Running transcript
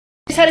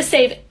how to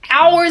save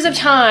hours of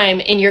time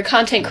in your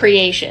content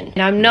creation.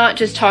 And I'm not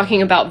just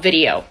talking about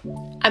video.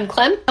 I'm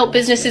Clem. I help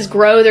businesses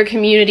grow their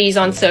communities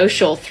on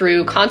social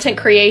through content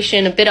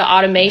creation, a bit of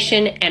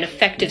automation, and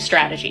effective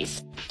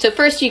strategies. So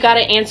first, you gotta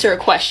answer a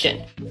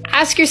question.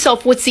 Ask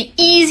yourself, what's the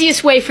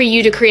easiest way for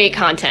you to create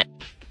content?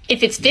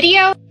 If it's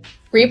video,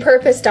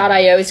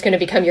 Repurpose.io is going to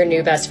become your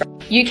new best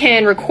friend. You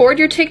can record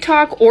your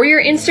TikTok or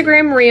your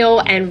Instagram reel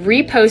and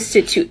repost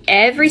it to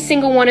every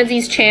single one of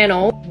these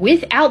channels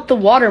without the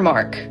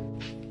watermark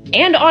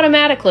and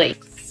automatically.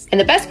 And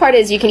the best part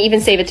is you can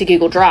even save it to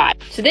Google Drive.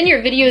 So then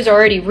your video is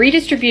already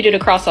redistributed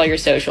across all your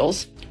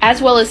socials,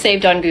 as well as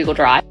saved on Google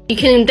Drive. You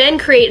can then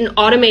create an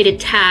automated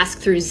task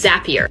through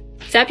Zapier.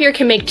 Zapier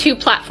can make two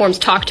platforms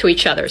talk to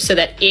each other so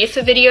that if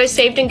a video is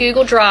saved in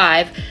Google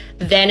Drive,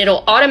 then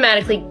it'll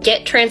automatically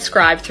get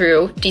transcribed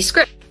through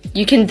Descript.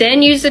 You can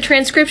then use the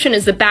transcription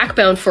as the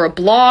backbone for a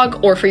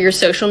blog or for your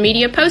social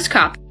media post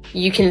copy.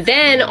 You can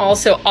then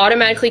also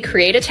automatically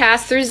create a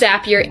task through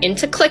Zapier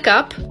into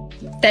ClickUp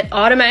that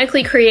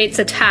automatically creates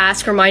a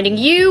task reminding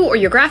you or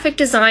your graphic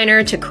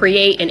designer to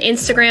create an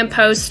Instagram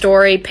post,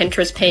 story,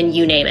 Pinterest pin,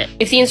 you name it.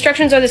 If the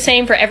instructions are the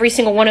same for every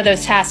single one of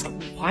those tasks,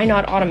 why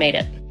not automate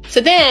it? So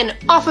then,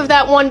 off of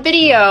that one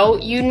video,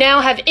 you now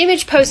have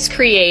image posts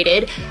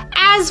created,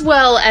 as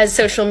well as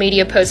social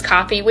media post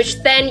copy,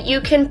 which then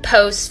you can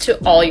post to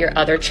all your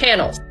other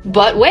channels.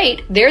 But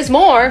wait, there's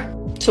more.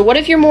 So what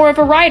if you're more of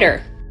a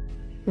writer?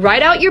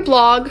 Write out your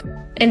blog,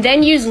 and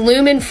then use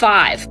Lumen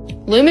 5.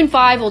 Lumen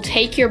 5 will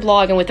take your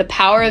blog, and with the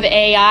power of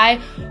AI,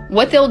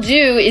 what they'll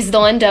do is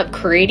they'll end up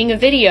creating a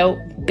video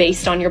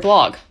based on your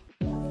blog.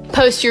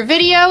 Post your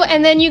video,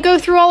 and then you go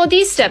through all of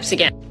these steps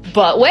again.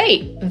 But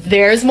wait,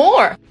 there's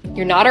more.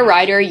 You're not a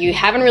writer, you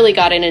haven't really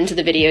gotten into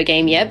the video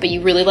game yet, but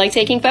you really like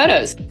taking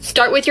photos.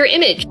 Start with your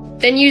image,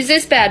 then use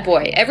this bad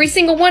boy. Every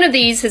single one of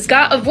these has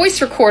got a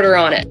voice recorder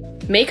on it.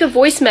 Make a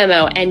voice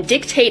memo and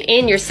dictate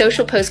in your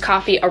social post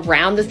copy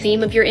around the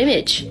theme of your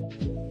image.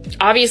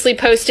 Obviously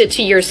post it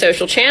to your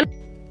social channel,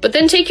 but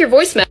then take your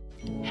voice memo,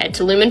 head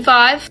to Lumen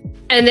 5,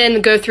 and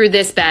then go through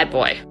this bad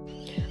boy.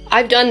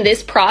 I've done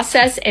this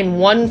process in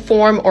one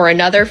form or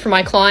another for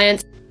my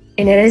clients,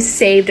 and it has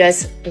saved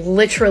us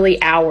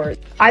literally hours.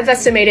 I've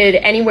estimated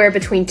anywhere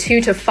between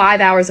 2 to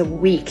 5 hours a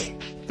week.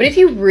 But if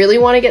you really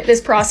want to get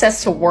this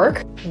process to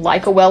work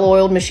like a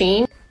well-oiled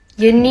machine,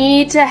 you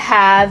need to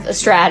have a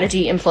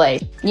strategy in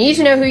place. You need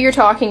to know who you're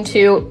talking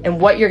to and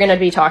what you're going to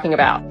be talking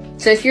about.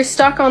 So if you're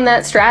stuck on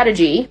that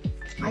strategy,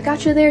 I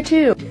got you there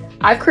too.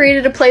 I've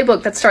created a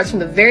playbook that starts from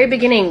the very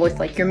beginning with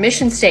like your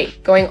mission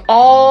state, going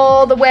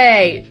all the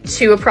way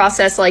to a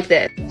process like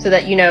this so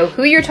that you know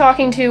who you're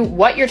talking to,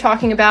 what you're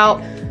talking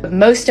about, but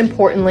most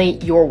importantly,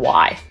 your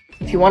why.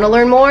 If you want to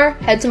learn more,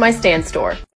 head to my Stan store.